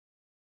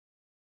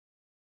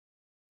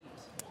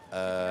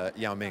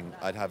Yao Ming,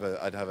 I'd have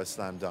a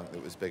slam dunk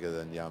that was bigger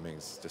than Yao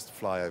Ming's. Just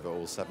fly over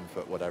all 7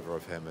 foot whatever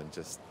of him and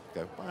just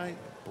go bye,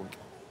 boink.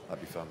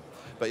 That'd be fun.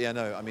 But yeah,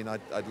 no, I mean,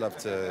 I'd love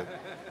to.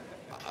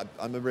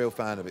 I'm a real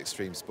fan of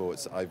extreme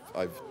sports.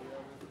 I've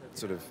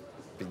sort of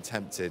been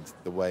tempted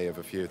the way of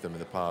a few of them in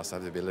the past. I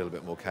have to be a little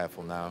bit more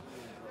careful now.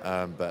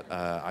 But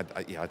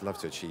I'd love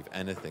to achieve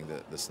anything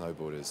that the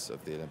snowboarders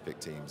of the Olympic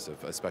teams,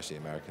 especially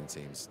American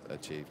teams,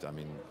 achieved. I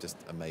mean, just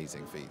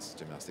amazing feats,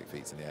 gymnastic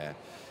feats in the air.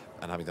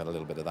 And having done a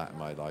little bit of that in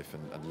my life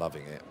and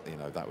loving it, you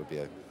know, that would be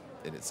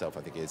in itself,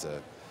 I think, is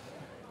a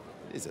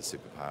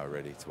superpower,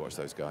 really, to watch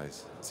those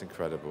guys. It's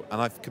incredible.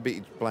 And I've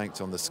completely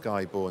blanked on the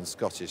Sky-born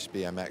Scottish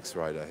BMX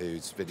rider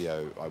whose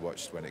video I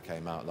watched when it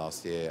came out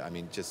last year. I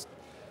mean, just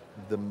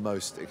the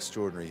most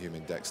extraordinary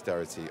human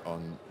dexterity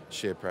on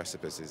sheer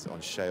precipices,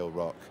 on shale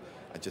rock,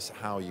 and just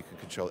how you can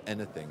control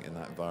anything in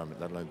that environment,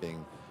 let alone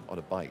being on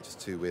a bike, just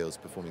 2 wheels,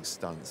 performing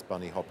stunts,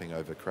 bunny hopping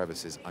over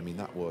crevices. I mean,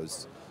 that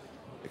was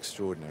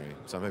extraordinary.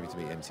 So I'm hoping to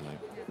meet him tonight.